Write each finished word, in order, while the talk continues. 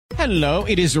Hello,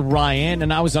 it is Ryan,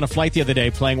 and I was on a flight the other day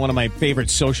playing one of my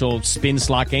favorite social spin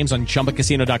slot games on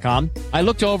ChumbaCasino.com. I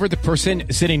looked over at the person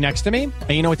sitting next to me, and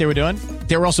you know what they were doing?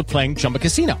 They were also playing Chumba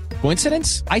Casino.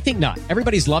 Coincidence? I think not.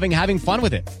 Everybody's loving having fun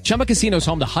with it. Chumba Casino is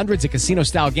home to hundreds of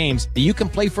casino-style games that you can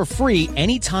play for free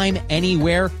anytime,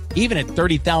 anywhere, even at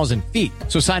 30,000 feet.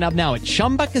 So sign up now at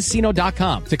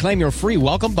ChumbaCasino.com to claim your free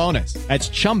welcome bonus. That's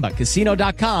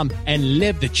ChumbaCasino.com and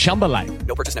live the Chumba life.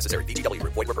 No purchase necessary. VGW.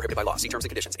 Void where prohibited by law. See terms and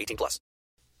conditions. 18+.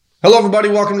 Hello, everybody.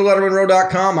 Welcome to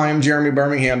LettermanRow.com. I am Jeremy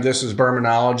Birmingham. This is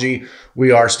Bermanology. We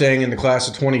are staying in the class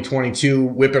of 2022,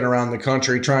 whipping around the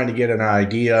country, trying to get an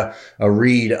idea, a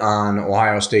read on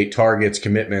Ohio State targets,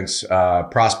 commitments,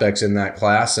 prospects in that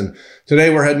class. And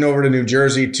today we're heading over to New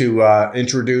Jersey to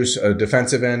introduce a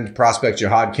defensive end prospect,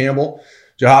 Jihaad Campbell.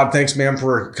 Jihaad, thanks, man,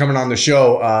 for coming on the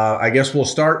show. I guess we'll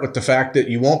start with the fact that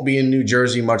you won't be in New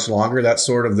Jersey much longer. That's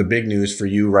sort of the big news for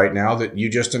you right now, that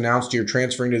you just announced you're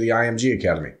transferring to the IMG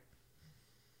Academy.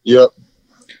 Yep.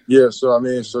 Yeah. So,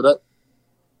 that.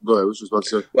 Go ahead. What you about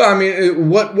to say?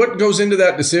 Well, what goes into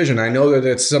that decision? I know that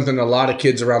it's something a lot of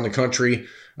kids around the country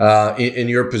in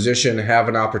your position have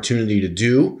an opportunity to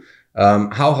do.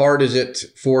 How hard is it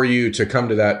for you to come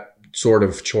to that sort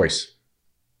of choice?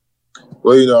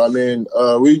 Well, me and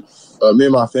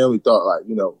my family thought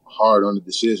hard on the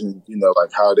decision,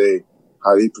 how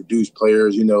they produce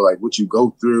players, what you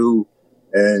go through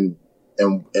and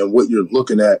what you're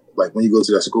looking at, when you go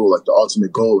to that school, the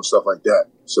ultimate goal and stuff like that.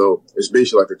 So it's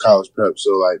basically like a college prep. So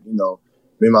me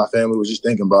and my family was just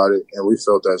thinking about it, and we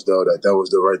felt as though that was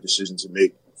the right decision to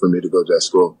make for me to go to that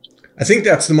school. I think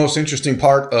that's the most interesting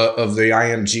part of the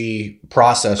IMG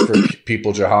process for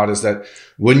people, Jihaad, is that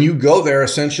when you go there,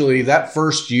 essentially that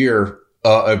first year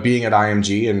of being at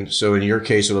IMG, and so in your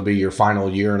case, it'll be your final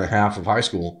year and a half of high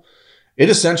school, it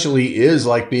essentially is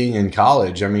like being in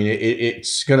college.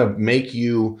 It's going to make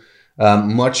you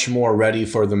much more ready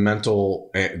for the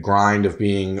mental grind of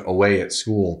being away at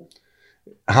school.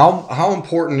 How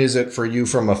important is it for you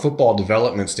from a football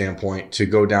development standpoint to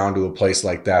go down to a place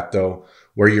like that, though,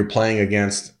 where you're playing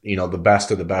against, the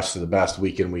best of the best of the best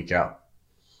week in, week out?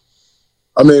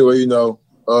 Obviously,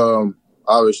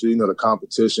 the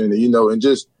competition, and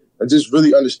just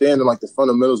really understanding the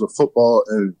fundamentals of football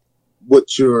and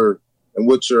what your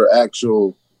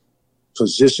actual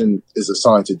position is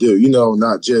assigned to do.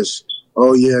 Not just,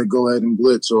 oh yeah, go ahead and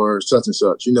blitz or such and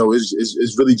such.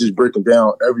 It's really just breaking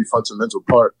down every fundamental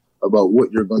part about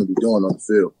what you're going to be doing on the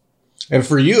field. And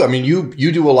for you,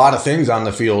 you do a lot of things on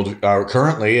the field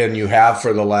currently, and you have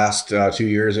for the last 2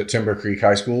 years at Timber Creek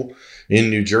High School in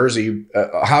New Jersey.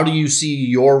 How do you see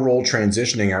your role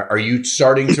transitioning? Are you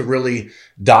starting to really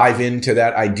dive into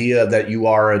that idea that you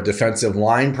are a defensive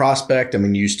line prospect?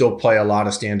 You still play a lot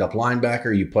of stand-up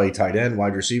linebacker. You play tight end,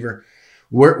 wide receiver.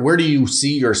 Where do you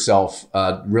see yourself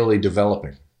really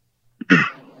developing?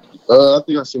 I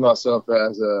think I see myself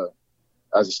as a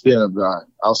stand-up guy,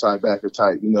 outside backer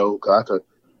type, 'cause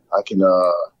I can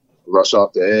rush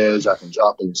off the edge. I can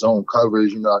drop in zone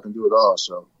coverage. I can do it all.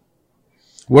 So,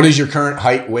 what is your current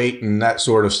height, weight, and that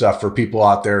sort of stuff for people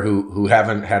out there who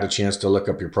haven't had a chance to look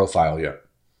up your profile yet?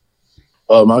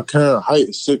 My current height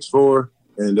is 6'4",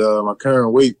 and my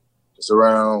current weight is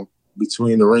around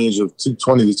between the range of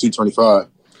 220 to 225.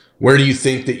 Where do you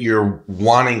think that you're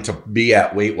wanting to be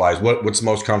at weight-wise? What's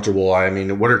most comfortable?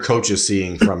 What are coaches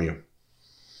seeing from you?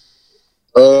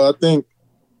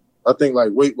 I think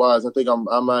weight wise, I think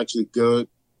I'm actually good.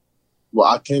 Well,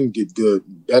 I can get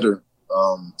better,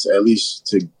 to at least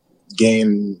to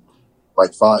gain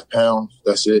 5 pounds.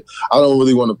 That's it. I don't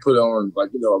really want to put on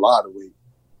a lot of weight.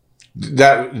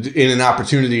 That in an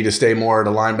opportunity to stay more at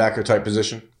a linebacker type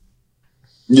position.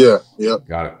 Yeah. Yep.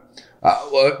 Got it.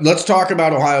 Well, let's talk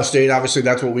about Ohio State. Obviously,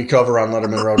 that's what we cover on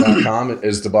LettermanRow.com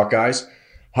is the Buckeyes.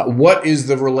 What is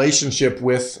the relationship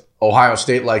with Ohio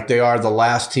State like? They are the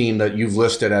last team that you've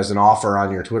listed as an offer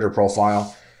on your Twitter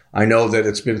profile. I know that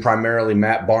it's been primarily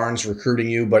Matt Barnes recruiting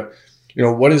you, but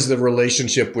what is the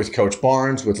relationship with Coach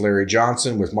Barnes, with Larry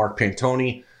Johnson, with Mark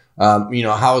Pantoni?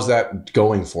 How is that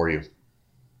going for you?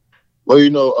 Well,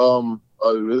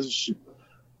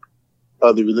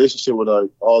 the relationship with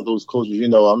all those coaches,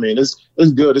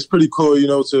 it's good. It's pretty cool,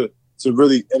 to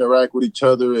really interact with each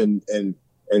other and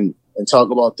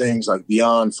talk about things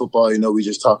beyond football. We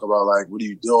just talk about what are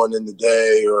you doing in the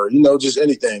day, or just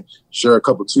anything. Share a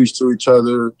couple tweets to each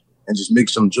other and just make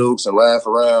some jokes and laugh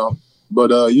around. But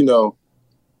we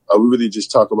really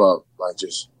just talk about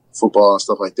just football and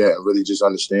stuff like that, and really just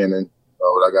understanding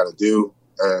what I got to do.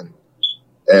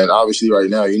 And obviously right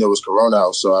now, it's Corona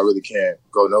out, so I really can't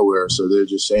go nowhere. So they're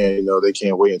just saying, they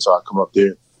can't wait until I come up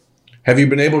there. Have you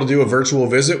been able to do a virtual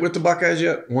visit with the Buckeyes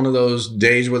yet? One of those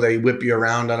days where they whip you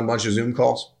around on a bunch of Zoom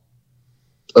calls?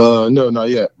 No, not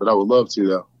yet, but I would love to,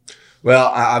 though. Well,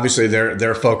 obviously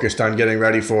they're focused on getting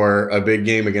ready for a big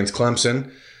game against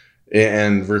Clemson,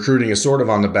 and recruiting is sort of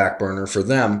on the back burner for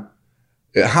them.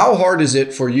 How hard is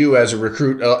it for you as a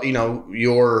recruit?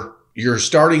 You're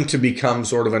starting to become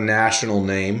sort of a national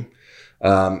name.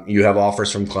 You have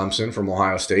offers from Clemson, from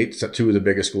Ohio State, two of the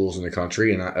biggest schools in the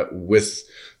country, and with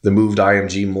the moved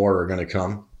IMG, more are going to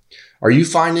come. Are you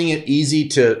finding it easy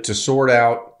to sort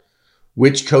out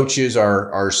which coaches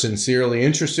are sincerely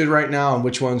interested right now and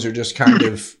which ones are just kind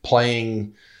of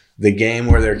playing the game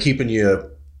where they're keeping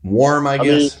you warm, I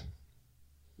guess?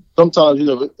 Sometimes,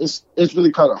 it's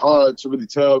really kind of hard to really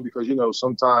tell because,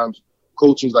 sometimes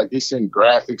coaches, like, they send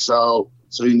graphics out.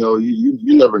 So, you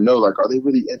never know, like, are they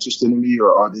really interested in me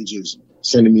or are they just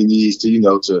sending me these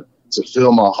to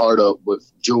fill my heart up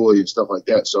with joy and stuff like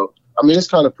that. So, it's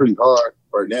kind of pretty hard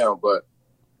right now, but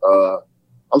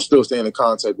I'm still staying in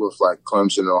contact with, like,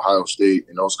 Clemson and Ohio State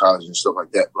and those colleges and stuff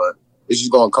like that. But it's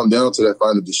just going to come down to that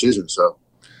final decision. So,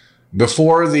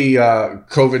 before the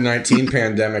COVID-19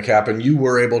 pandemic happened, you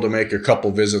were able to make a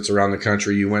couple visits around the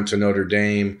country. You went to Notre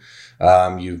Dame.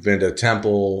 You've been to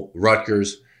Temple,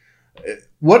 Rutgers.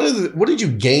 What did you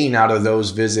gain out of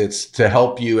those visits to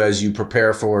help you as you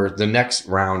prepare for the next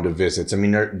round of visits?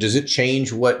 Does it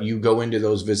change what you go into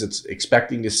those visits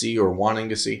expecting to see or wanting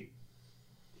to see?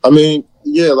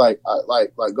 Yeah, like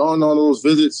going on those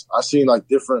visits, I seen like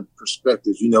different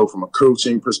perspectives, from a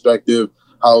coaching perspective,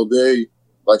 how their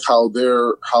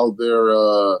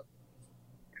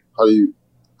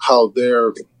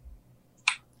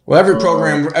well,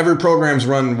 every program's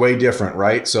run way different,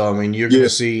 right? So, you're going to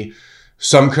see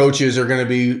some coaches are going to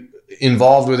be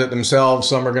involved with it themselves.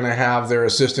 Some are going to have their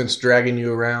assistants dragging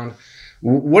you around.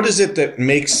 What is it that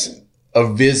makes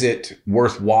a visit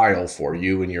worthwhile for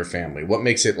you and your family? What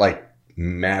makes it like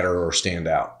matter or stand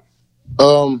out?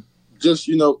 Just,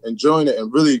 enjoying it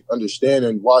and really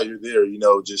understanding why you're there,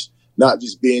 just not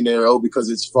just being there, because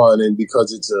it's fun and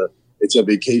because it's a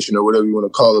vacation or whatever you want to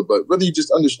call it, but really just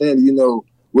understanding,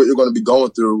 what you're going to be going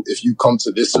through if you come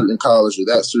to this certain college or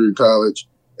that certain college.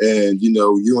 And,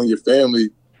 you and your family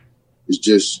is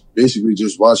just basically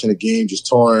just watching a game, just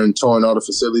touring all the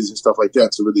facilities and stuff like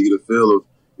that to really get a feel of,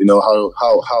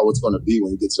 how it's going to be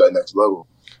when you get to that next level.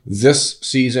 This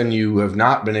season, you have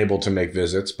not been able to make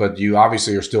visits, but you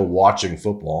obviously are still watching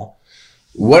football.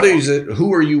 What is it?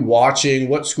 Who are you watching?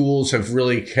 What schools have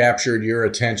really captured your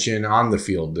attention on the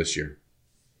field this year?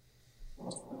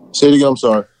 Say it again. I'm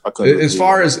sorry. As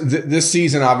far as this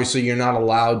season, obviously you're not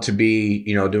allowed to be,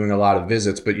 doing a lot of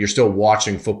visits, but you're still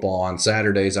watching football on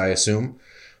Saturdays, I assume.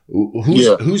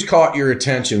 Who's caught your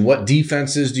attention? What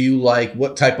defenses do you like?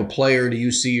 What type of player do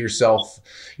you see yourself,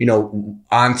 on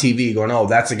TV going, oh,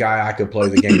 that's a guy I could play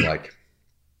the game like?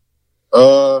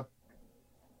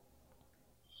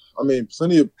 Plenty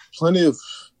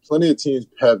of teams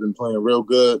have been playing real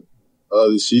good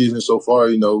this season so far.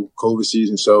 COVID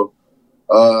season. So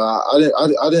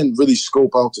I didn't really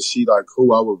scope out to see like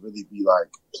who I would really be like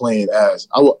playing as.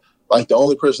 I would like the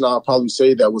only person I'll probably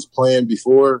say that was playing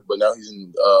before, but now he's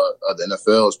in the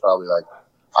NFL is probably like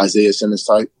Isaiah Simmons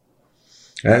type.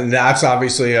 And that's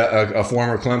obviously a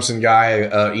former Clemson guy,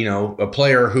 a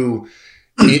player who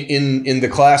in the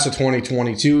class of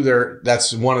 2022,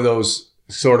 that's one of those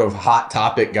sort of hot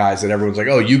topic guys that everyone's like,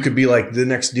 oh, you could be like the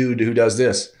next dude who does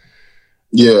this.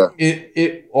 Yeah.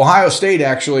 Ohio State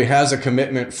actually has a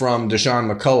commitment from Deshaun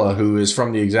McCullough, who is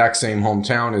from the exact same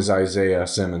hometown as Isaiah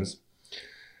Simmons.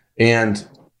 And,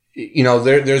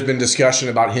 there's been discussion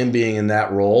about him being in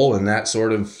that role and that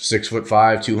sort of 6'5",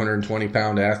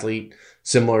 220-pound athlete,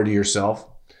 similar to yourself.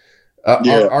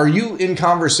 Are you in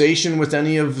conversation with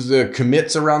any of the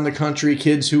commits around the country,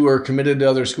 kids who are committed to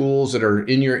other schools that are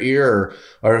in your ear,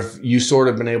 or have you sort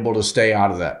of been able to stay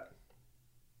out of that?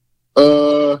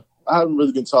 I haven't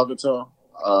really been talking to them.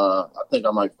 I think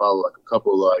I might follow like a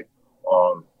couple like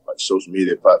social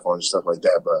media platforms and stuff like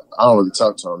that, but I don't really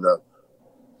talk to them though.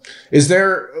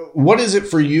 What is it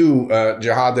for you,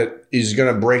 Jihad, that is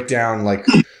going to break down like,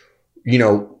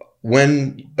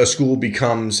 when a school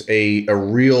becomes a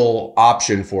real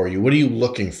option for you? What are you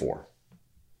looking for?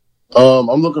 I'm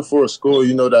looking for a school,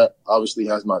 that obviously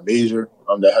has my major,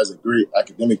 that has a great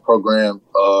academic program,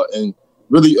 and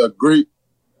really a great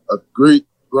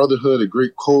brotherhood, a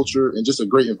great culture, and just a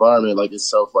great environment like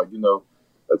itself. Like,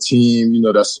 a team,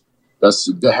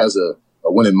 that has a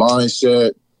winning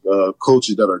mindset,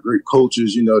 coaches that are great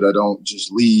coaches, that don't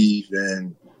just leave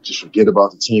and just forget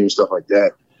about the team and stuff like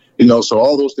that. So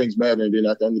all those things matter. And then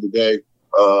at the end of the day,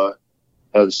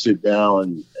 have to sit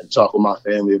down and talk with my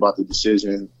family about the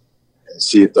decision and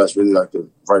see if that's really like the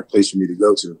right place for me to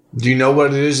go to. Do you know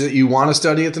what it is that you want to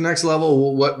study at the next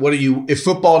level? What do you, if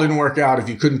football didn't work out, if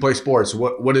you couldn't play sports,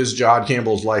 what is Jahad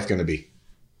Campbell's life going to be?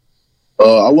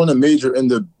 I want to major in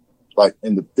the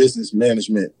business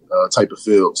management type of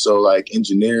field. So like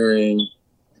engineering,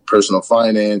 personal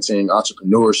financing,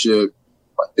 entrepreneurship,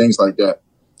 like things like that.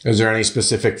 Is there any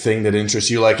specific thing that interests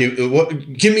you? Like, give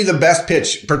me the best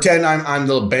pitch. Pretend I'm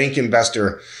the bank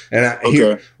investor,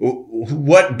 and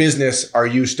what business are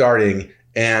you starting,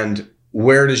 and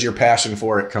where does your passion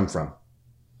for it come from?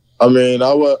 I mean,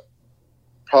 I would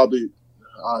probably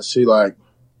see like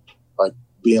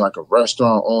being like a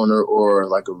restaurant owner or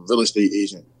like a real estate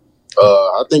agent.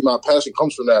 I think my passion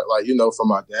comes from that, like, from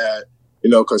my dad,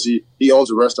 because he owns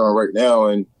a restaurant right now,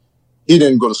 and he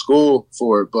didn't go to school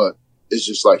for it, but it's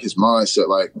just like his mindset,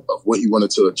 like of what he wanted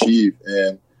to achieve.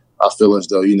 And I feel as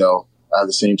though, I have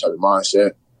the same type of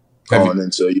mindset going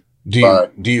into.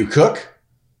 Do you cook?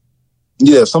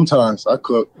 Yeah, sometimes I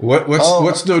cook.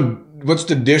 What's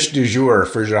the dish du jour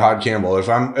for Jahad Campbell? If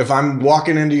I'm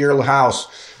walking into your house,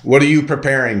 what are you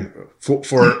preparing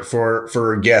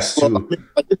for guests? Well,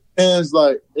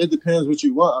 it depends what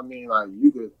you want. I mean, like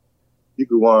you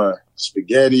could want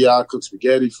spaghetti. I'll cook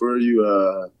spaghetti for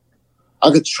you. I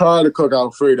could try to cook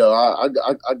Alfredo. I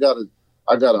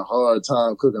got a hard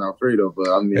time cooking Alfredo, but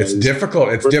I mean it's difficult.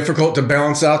 It's difficult to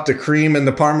balance out the cream and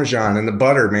the Parmesan and the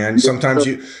butter, man. Sometimes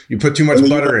you put too much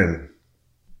butter in.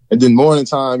 And then morning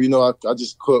time, I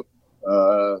just cook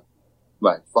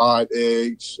like 5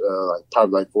 eggs,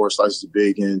 probably like 4 slices of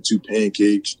bacon, 2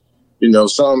 pancakes.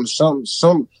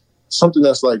 Something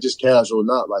that's like just casual,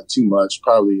 not like too much.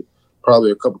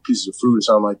 Probably a couple pieces of fruit or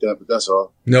something like that, but that's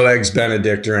all. No eggs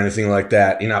Benedict or anything like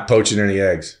that. You're not poaching any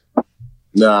eggs.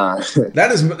 Nah.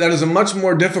 That is a much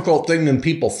more difficult thing than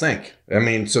people think. I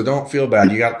mean, so don't feel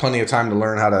bad. You got plenty of time to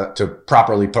learn how to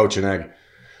properly poach an egg.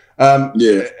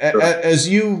 As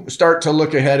you start to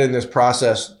look ahead in this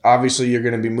process, obviously you're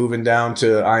going to be moving down to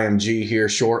IMG here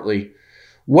shortly.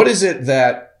 What is it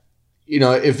that,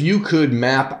 if you could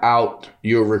map out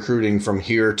your recruiting from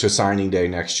here to signing day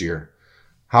next year,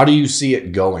 how do you see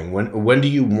it going? When do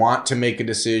you want to make a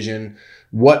decision?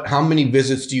 How many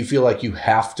visits do you feel like you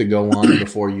have to go on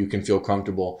before you can feel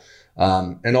comfortable?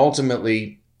 And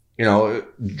ultimately,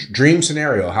 dream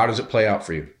scenario, how does it play out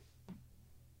for you?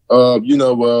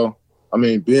 Well, I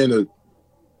mean, being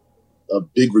a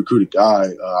big recruited guy,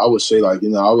 I would say I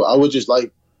would just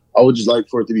like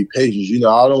for it to be patient.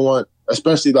 I don't want,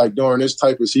 especially like during this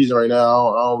type of season right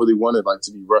now, I don't really want it like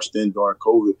to be rushed in during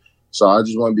COVID. So I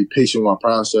just want to be patient with my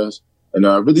process and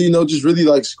really, just really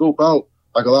like scope out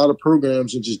like a lot of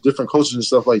programs and just different coaches and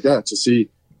stuff like that to see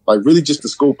like really just to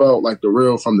scope out like the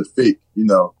real from the fake,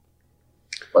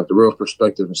 like the real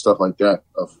perspective and stuff like that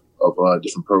of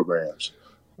different programs.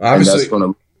 Obviously,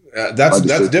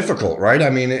 that's difficult, right? I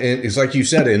mean, it's like you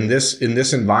said in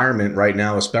this environment right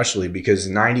now, especially because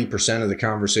 90% of the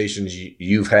conversations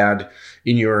you've had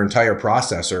in your entire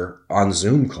process are on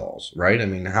Zoom calls, right? I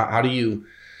mean,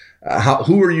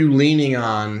 who are you leaning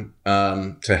on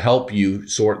to help you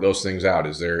sort those things out?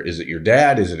 Is it your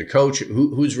dad? Is it a coach?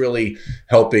 Who's really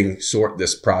helping sort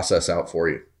this process out for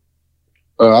you?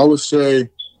 I would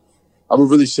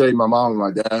really say my mom and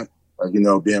my dad, like,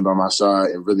 being by my side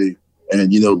and really,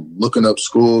 and, looking up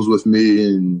schools with me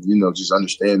and, just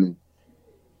understanding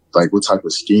like what type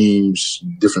of schemes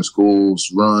different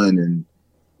schools run and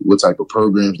what type of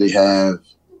programs they have,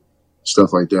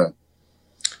 stuff like that.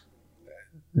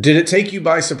 Did it take you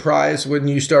by surprise when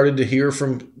you started to hear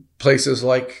from places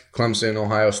like Clemson,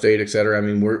 Ohio State, et cetera? I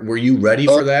mean, were you ready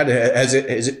for that?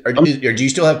 Or do you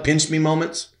still have pinch me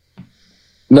moments?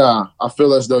 Nah, I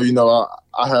feel as though,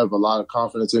 I have a lot of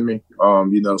confidence in me.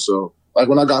 So like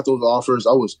when I got those offers,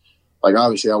 I was like,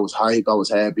 obviously I was hyped, I was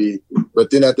happy.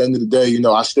 But then at the end of the day,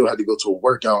 I still had to go to a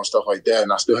workout and stuff like that.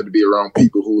 And I still had to be around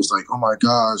people who was like, oh my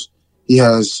gosh, he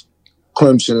has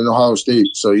Clemson and Ohio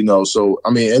State. So,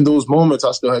 I mean, in those moments,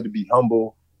 I still had to be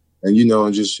humble and,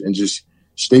 and just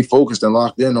stay focused and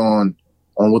locked in on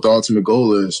what the ultimate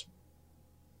goal is.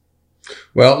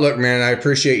 Well, look, man, I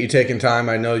appreciate you taking time.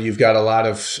 I know you've got a lot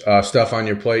of stuff on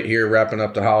your plate here, wrapping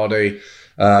up the holiday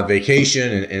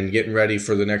vacation and getting ready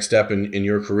for the next step in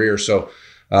your career. So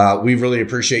we really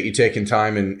appreciate you taking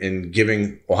time and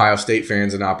giving Ohio State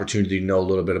fans an opportunity to know a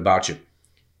little bit about you.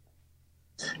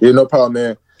 Yeah, no problem,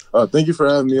 man. Thank you for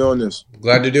having me on this.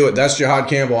 Glad to do it. That's Jahad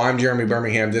Campbell. I'm Jeremy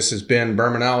Birmingham. This has been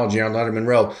Bermanology on Letterman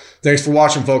Row. Thanks for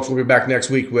watching, folks. We'll be back next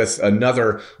week with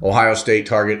another Ohio State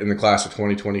target in the class of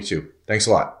 2022. Thanks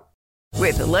a lot.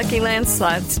 With the Lucky Land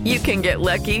Slots, you can get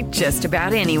lucky just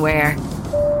about anywhere.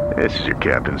 This is your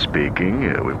captain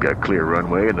speaking. We've got clear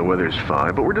runway and the weather's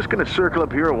fine, but we're just going to circle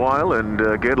up here a while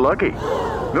and get lucky.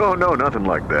 No, nothing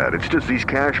like that. It's just these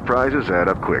cash prizes add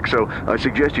up quick. So I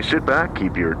suggest you sit back,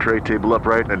 keep your tray table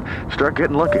upright, and start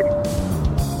getting lucky.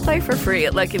 Play for free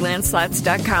at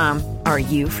LuckyLandSlots.com. Are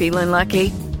you feeling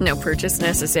lucky? No purchase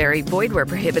necessary. Void where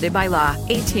prohibited by law.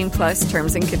 18+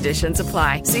 terms and conditions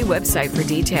apply. See website for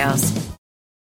details.